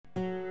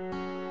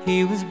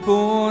He was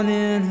born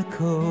in a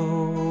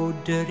cold,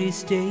 dirty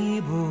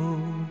stable,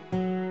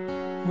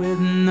 with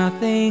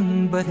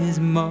nothing but his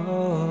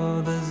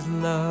mother's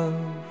love.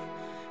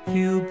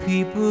 Few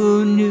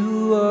people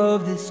knew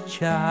of this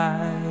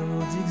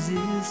child's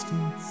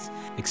existence,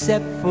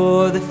 except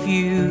for the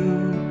few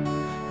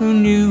who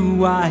knew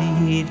why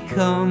he'd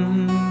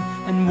come.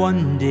 And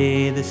one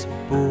day this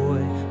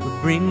boy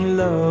would bring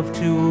love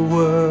to a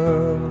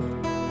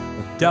world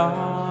of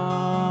darkness.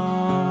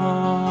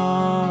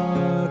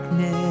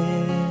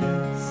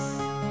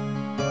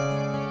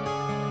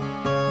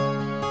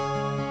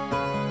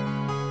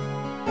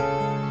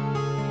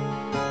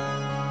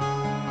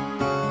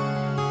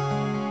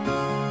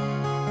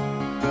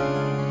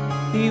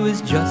 He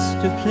was just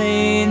a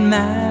plain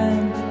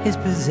man, his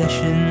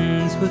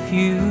possessions were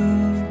few.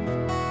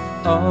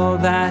 All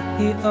that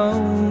he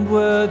owned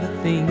were the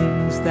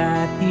things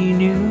that he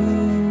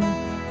knew.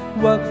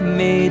 What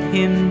made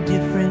him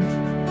different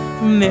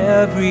from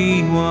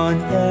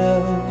everyone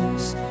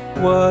else?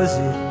 Was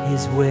it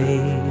his way,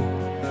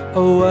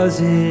 or was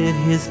it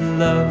his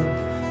love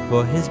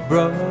for his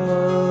brothers?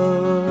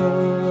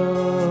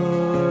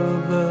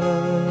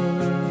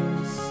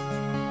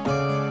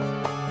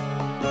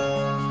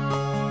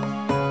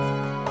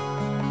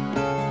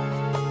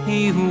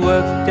 He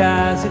worked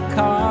as a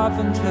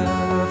carpenter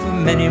for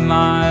many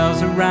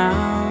miles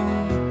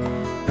around,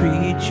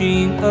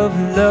 preaching of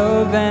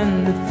love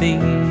and the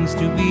things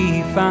to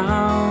be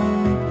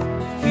found.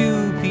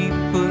 Few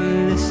people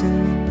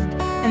listened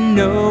and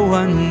no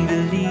one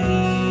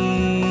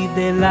believed.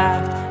 They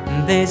laughed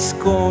and they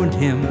scorned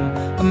him,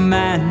 a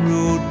man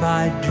ruled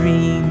by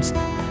dreams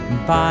and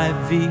by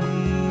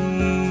visions.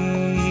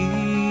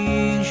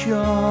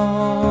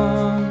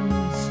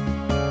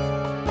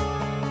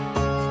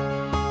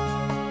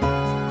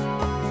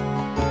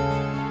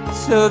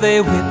 So they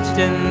whipped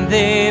and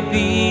they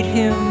beat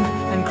him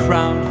and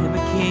crowned him a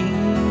king,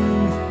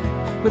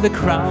 with a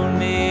crown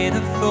made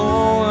of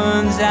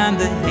thorns and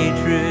the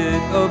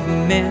hatred of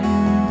men.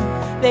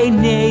 They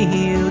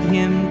nailed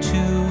him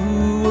to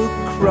a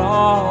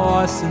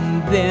cross,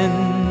 and then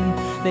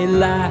they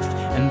laughed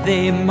and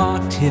they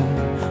mocked him,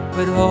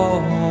 but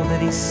all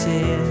that he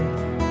said,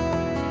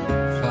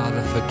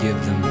 "Father, forgive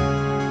them."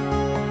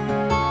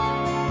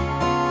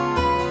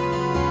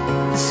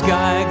 The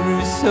sky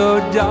grew so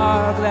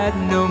dark that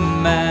no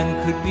man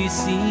could be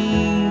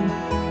seen.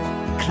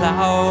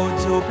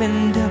 Clouds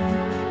opened up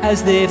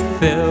as they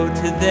fell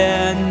to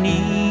their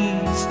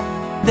knees.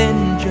 Then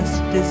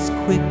just as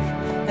quick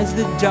as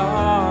the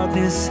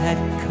darkness had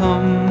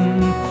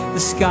come, the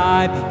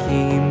sky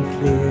became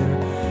clear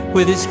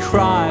with his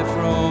cry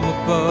from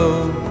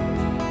above,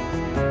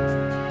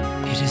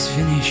 "It is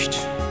finished."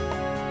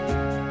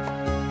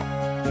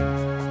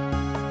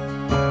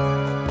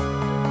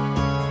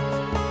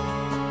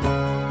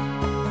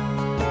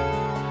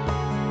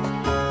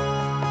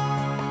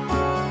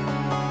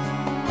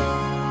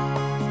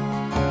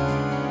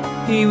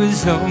 He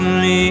was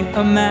only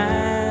a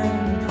man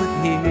put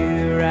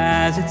here,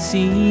 as it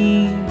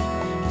seemed,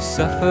 to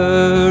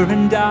suffer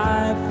and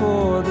die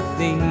for the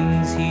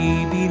things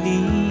he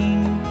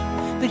believed.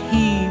 But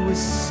he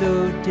was so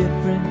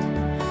different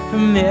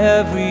from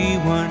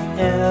everyone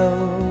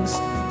else,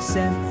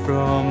 sent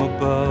from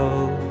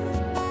above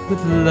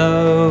with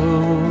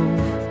love,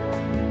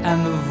 and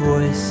the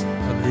voice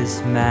of this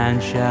man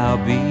shall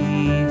be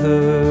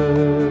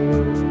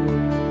heard.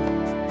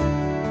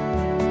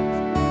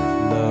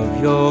 Love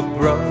your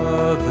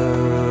brother,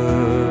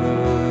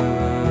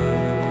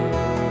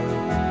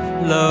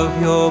 love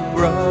your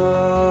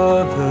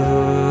brother,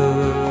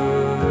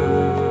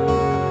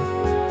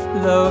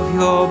 love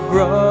your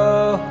brother.